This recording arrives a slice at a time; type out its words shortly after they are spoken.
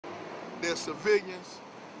there's civilians,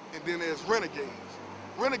 and then there's renegades.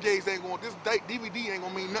 Renegades ain't going, this DVD ain't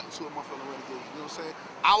gonna mean nothing to a motherfucking renegade, you know what I'm saying?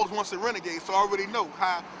 I was once a renegade, so I already know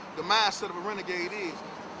how the mindset of a renegade is.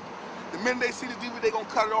 The minute they see the DVD, they gonna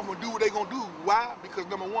cut it off and do what they gonna do. Why? Because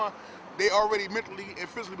number one, they already mentally and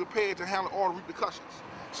physically prepared to handle all the repercussions.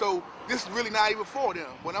 So this is really not even for them.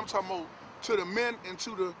 When I'm talking about to the men and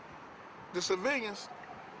to the civilians,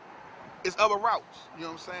 it's other routes, you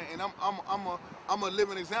know what I'm saying? And I'm a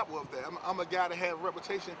living example of that. I'm a guy that has a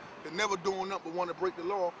reputation that never doing nothing but want to break the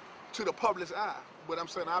law to the public's eye. But I'm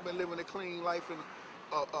saying I've been living a clean life and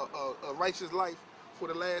a righteous life for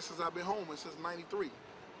the last, since I've been home, and since '93. You know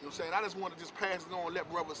what I'm saying? I just want to just pass it on and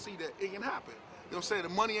let brothers see that it can happen. You know what I'm saying? The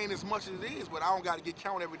money ain't as much as it is, but I don't got to get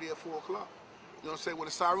counted every day at 4 o'clock. You know what I'm saying? When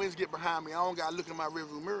the sirens get behind me, I don't got to look in my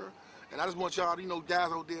rearview mirror. And I just want y'all, you know,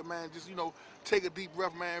 guys out there, man, just, you know, take a deep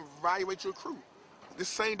breath, man, evaluate your crew. This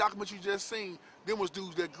same document you just seen, them was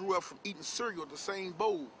dudes that grew up from eating cereal at the same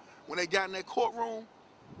bowl. When they got in that courtroom,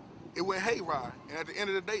 it went haywire. And at the end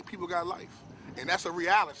of the day, people got life. And that's a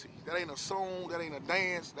reality. That ain't a song, that ain't a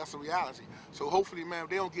dance, that's a reality. So hopefully, man, if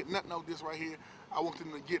they don't get nothing out of this right here, I want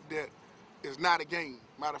them to get that it's not a game.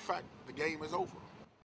 Matter of fact, the game is over.